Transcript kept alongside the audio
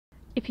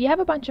If you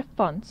have a bunch of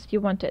fonts you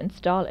want to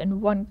install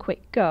in one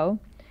quick go,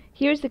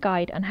 here's a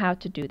guide on how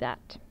to do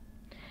that.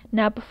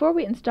 Now before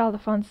we install the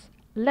fonts,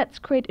 let's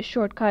create a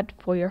shortcut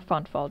for your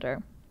font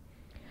folder.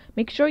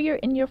 Make sure you're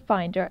in your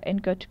Finder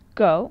and go to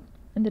Go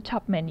in the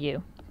top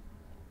menu.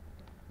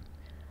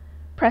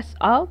 Press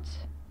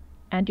Alt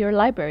and your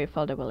library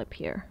folder will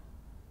appear.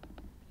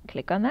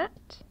 Click on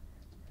that.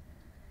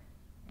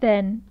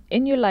 Then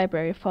in your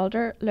library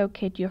folder,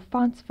 locate your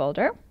fonts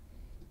folder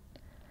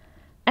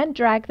and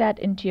drag that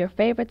into your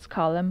favorites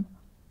column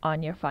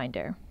on your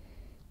Finder.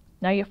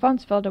 Now your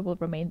fonts folder will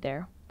remain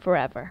there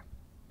forever.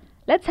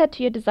 Let's head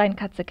to your Design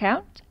Cuts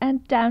account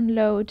and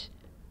download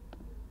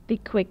the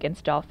Quick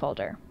Install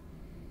folder.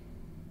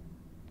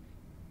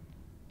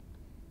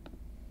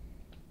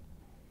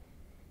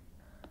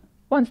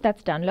 Once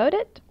that's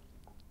downloaded,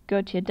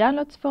 go to your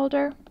Downloads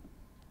folder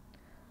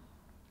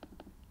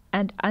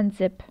and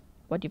unzip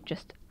what you've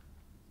just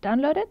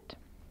downloaded.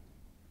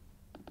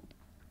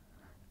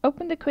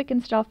 Open the Quick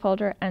Install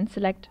folder and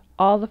select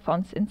all the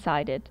fonts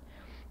inside it.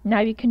 Now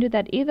you can do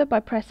that either by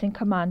pressing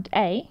Command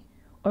A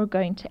or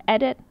going to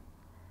Edit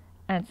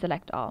and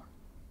select all.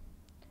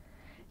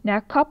 Now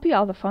copy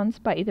all the fonts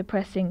by either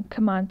pressing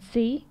Command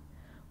C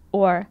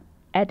or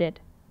Edit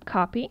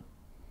Copy.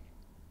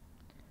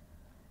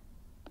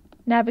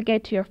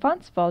 Navigate to your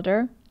Fonts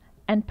folder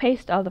and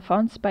paste all the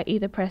fonts by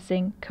either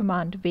pressing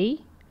Command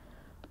V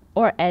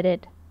or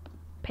Edit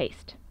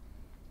Paste.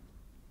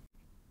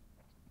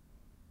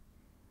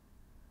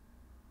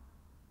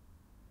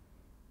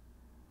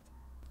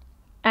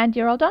 And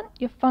you're all done.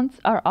 Your fonts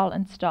are all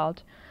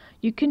installed.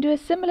 You can do a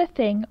similar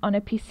thing on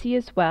a PC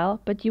as well,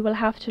 but you will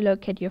have to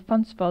locate your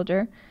fonts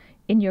folder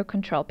in your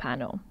control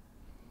panel.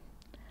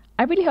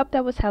 I really hope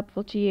that was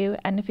helpful to you,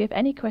 and if you have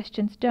any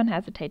questions, don't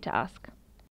hesitate to ask.